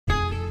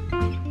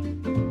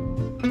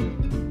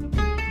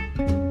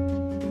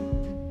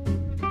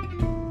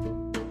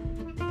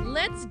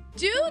Let's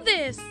do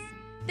this!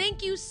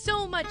 Thank you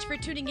so much for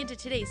tuning into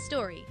today's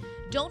story.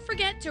 Don't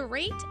forget to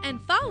rate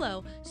and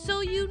follow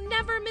so you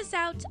never miss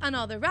out on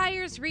all the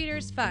Ryers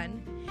Readers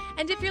fun.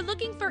 And if you're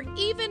looking for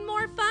even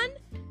more fun,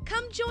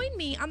 come join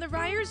me on the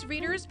Ryers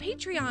Readers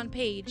Patreon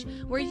page,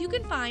 where you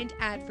can find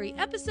ad-free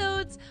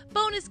episodes,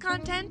 bonus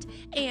content,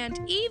 and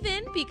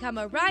even become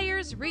a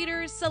Ryers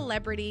Readers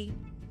celebrity.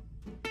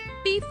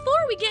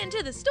 Before we get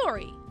into the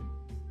story,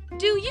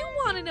 do you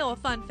want to know a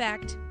fun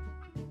fact?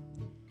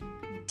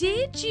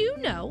 Did you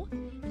know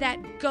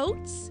that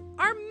goats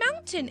are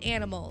mountain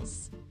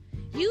animals?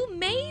 You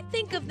may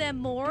think of them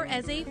more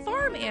as a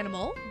farm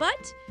animal,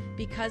 but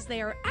because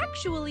they are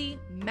actually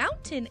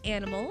mountain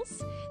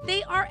animals,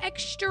 they are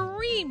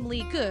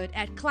extremely good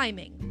at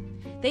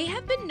climbing. They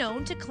have been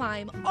known to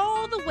climb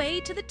all the way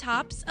to the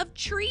tops of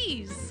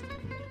trees.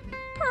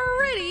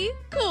 Pretty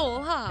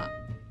cool, huh?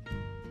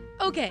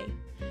 Okay,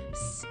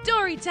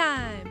 story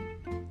time!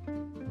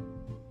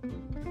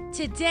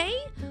 Today,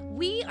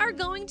 we are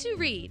going to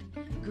read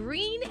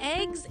Green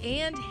Eggs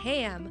and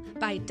Ham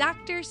by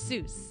Dr.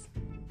 Seuss.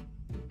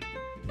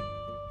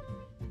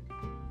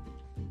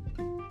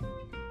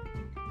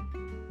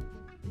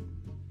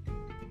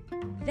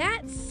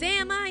 That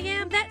Sam I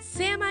am, that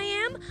Sam I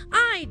am,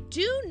 I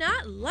do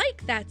not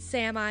like that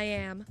Sam I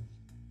am.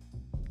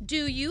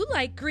 Do you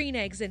like green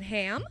eggs and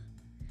ham?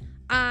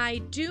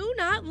 I do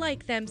not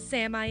like them,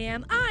 Sam I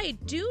am. I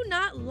do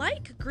not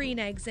like green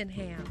eggs and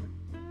ham.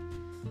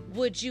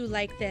 Would you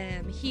like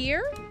them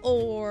here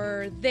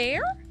or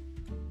there?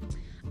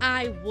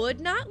 I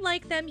would not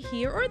like them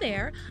here or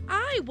there.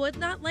 I would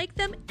not like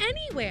them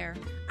anywhere.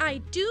 I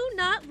do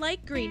not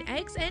like green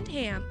eggs and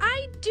ham.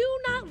 I do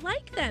not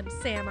like them,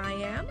 Sam I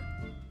am.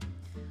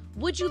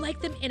 Would you like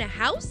them in a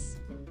house?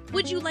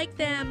 Would you like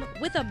them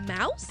with a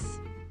mouse?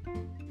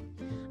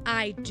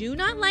 I do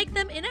not like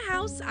them in a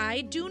house.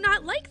 I do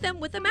not like them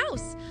with a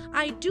mouse.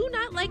 I do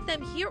not like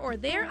them here or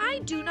there. I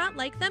do not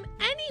like them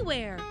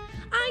anywhere.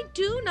 I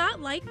do not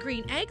like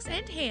green eggs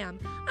and ham.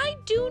 I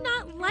do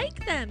not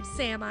like them,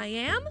 Sam I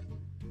am.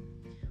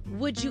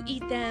 Would you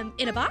eat them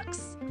in a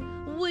box?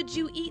 Would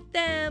you eat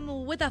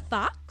them with a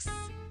fox?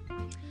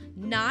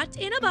 Not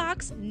in a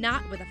box,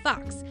 not with a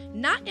fox.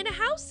 Not in a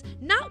house,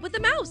 not with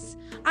a mouse.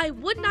 I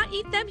would not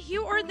eat them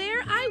here or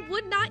there. I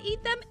would not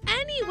eat them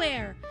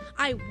anywhere.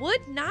 I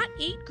would not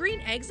eat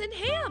green eggs and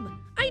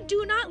ham. I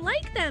do not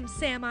like them,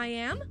 Sam I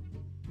am.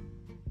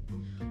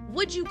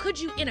 Could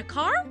you in a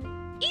car?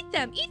 Eat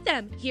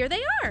them, here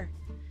they are.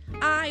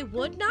 I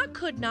would not,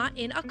 could not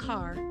in a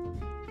car.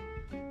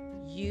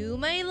 You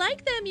may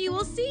like them, you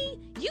will see.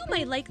 You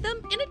may like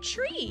them in a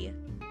tree.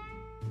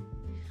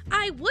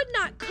 I would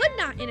not, could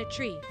not in a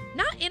tree.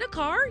 Not in a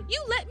car,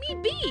 you let me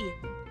be.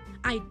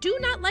 I do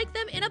not like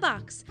them in a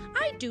box.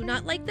 I do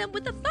not like them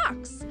with a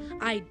fox.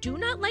 I do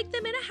not like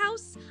them in a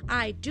house.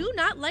 I do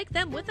not like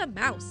them with a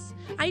mouse.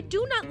 I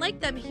do not like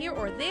them here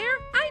or there.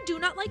 I do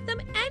not like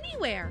them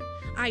anywhere.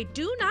 I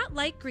do not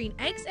like green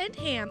eggs and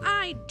ham.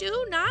 I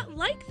do not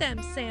like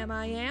them, Sam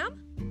I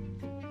am.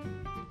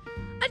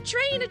 A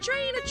train, a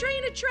train, a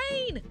train, a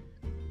train.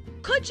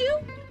 Could you?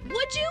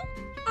 Would you?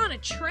 On a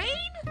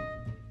train?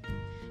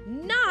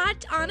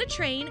 Not on a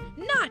train,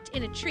 not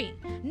in a tree,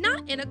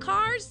 not in a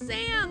car,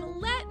 Sam,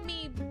 let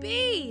me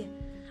be.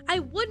 I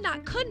would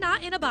not, could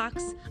not in a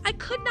box. I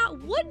could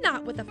not, would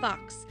not with a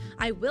fox.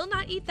 I will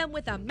not eat them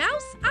with a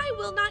mouse. I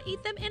will not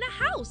eat them in a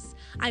house.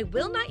 I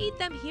will not eat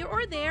them here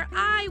or there.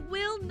 I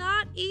will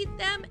not eat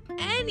them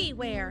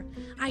anywhere.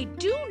 I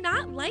do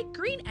not like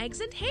green eggs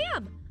and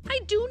ham. I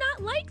do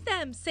not like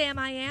them, Sam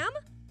I am.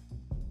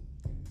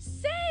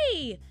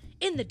 Say,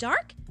 in the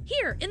dark?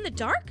 Here, in the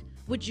dark?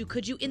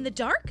 Could you in the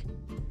dark?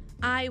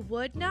 I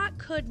would not,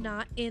 could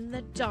not in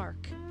the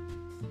dark.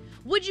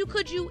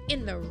 Could you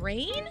in the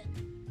rain?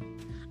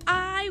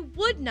 I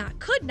would not,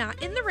 could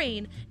not in the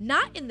rain.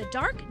 Not in the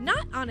dark,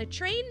 not on a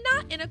train,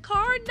 not in a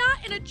car,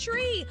 not in a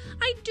tree.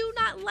 I do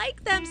not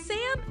like them,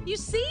 Sam, you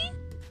see?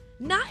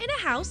 Not in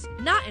a house,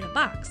 not in a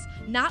box.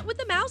 Not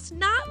with a mouse,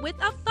 not with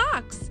a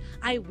fox.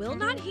 I will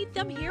not eat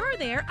them here or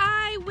there.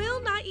 I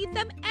will not eat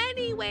them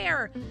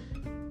anywhere.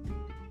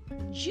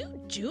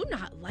 You do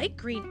not like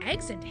green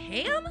eggs and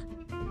ham?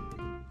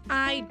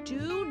 I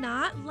do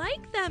not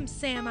like them,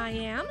 Sam I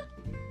am.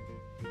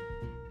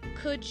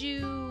 Would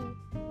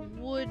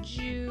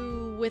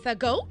you with a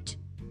goat?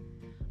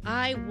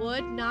 I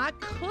would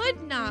not,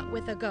 could not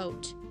with a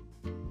goat.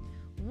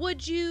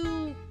 Could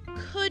you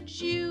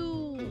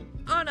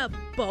on a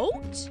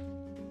boat?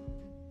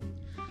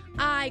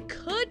 I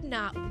could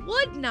not,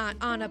 would not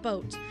on a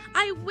boat.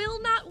 I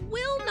will not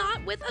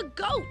with a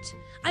goat.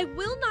 I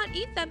will not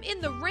eat them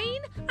in the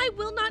rain. I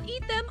will not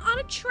eat them on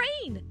a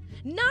train.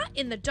 Not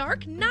in the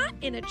dark, not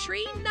in a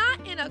tree,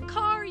 not in a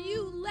car,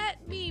 you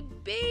let me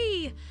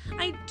be.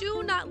 I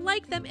do not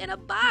like them in a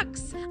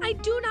box. I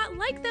do not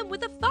like them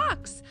with a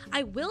fox.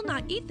 I will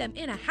not eat them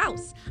in a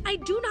house. I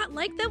do not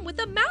like them with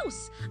a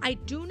mouse. I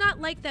do not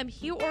like them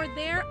here or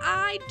there.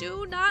 I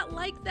do not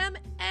like them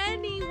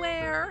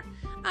anywhere.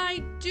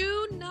 I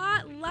do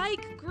not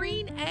like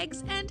green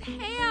eggs and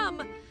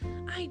ham.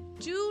 I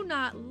do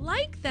not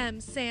like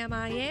them, Sam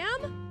I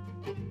Am.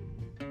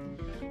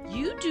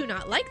 You do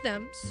not like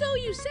them, so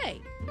you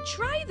say.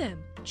 Try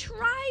them,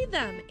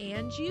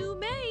 and you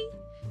may.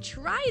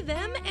 Try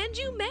them, and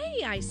you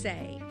may, I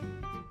say.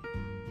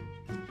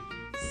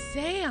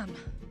 Sam,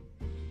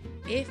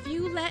 if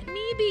you let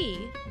me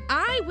be,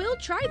 I will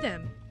try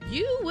them.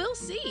 You will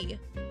see.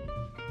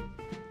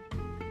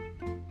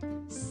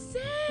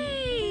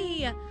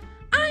 Say,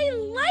 I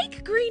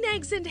like green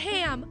eggs and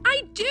ham.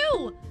 I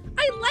do.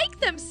 I like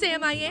them,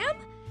 Sam I Am.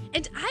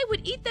 And I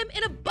would eat them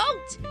in a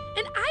boat.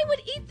 And I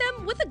would eat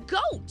them with a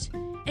goat.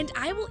 And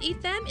I will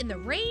eat them in the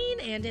rain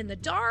and in the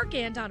dark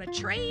and on a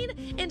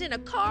train and in a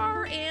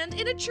car and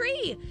in a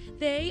tree.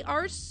 They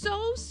are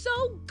so,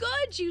 so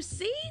good, you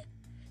see?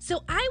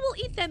 So I will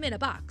eat them in a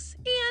box,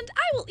 and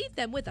I will eat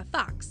them with a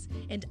fox,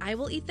 and I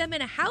will eat them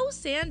in a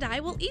house, and I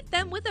will eat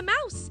them with a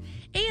mouse,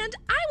 and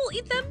I will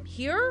eat them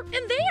here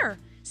and there.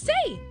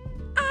 Say,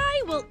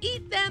 I will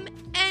eat them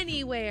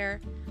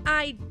anywhere.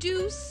 I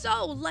do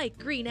so like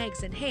green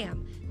eggs and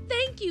ham.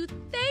 Thank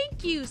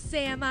you,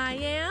 Sam I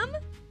Am.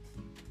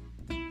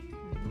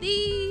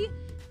 The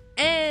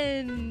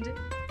end.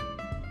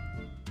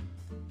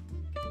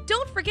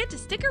 Don't forget to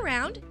stick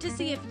around to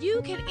see if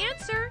you can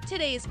answer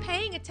today's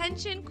paying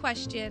attention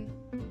question.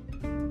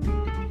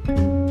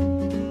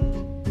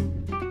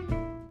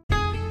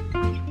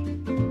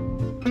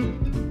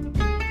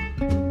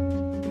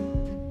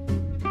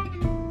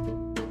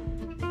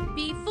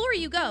 Before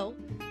you go,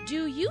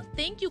 do you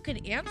think you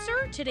can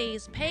answer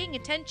today's paying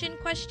attention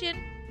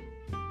question?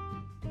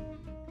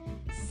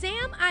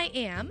 Sam I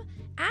Am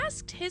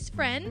asked his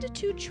friend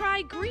to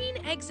try green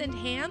eggs and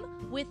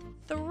ham with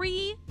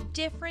 3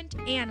 different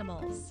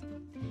animals.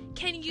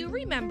 Can you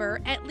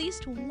remember at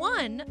least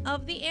one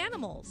of the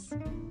animals?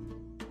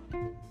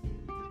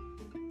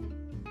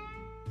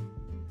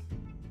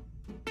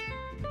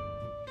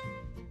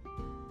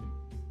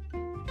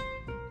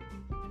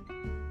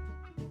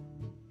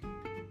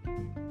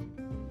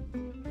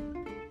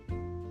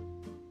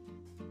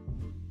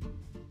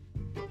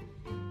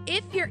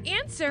 If your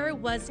answer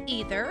was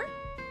either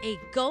a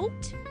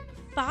goat,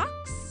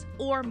 fox,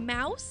 or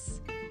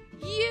mouse,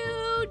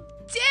 you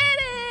did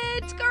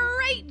it!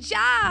 Great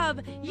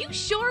job! You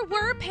sure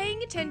were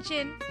paying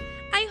attention.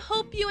 I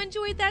hope you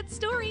enjoyed that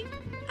story.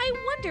 I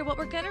wonder what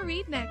we're going to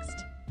read next.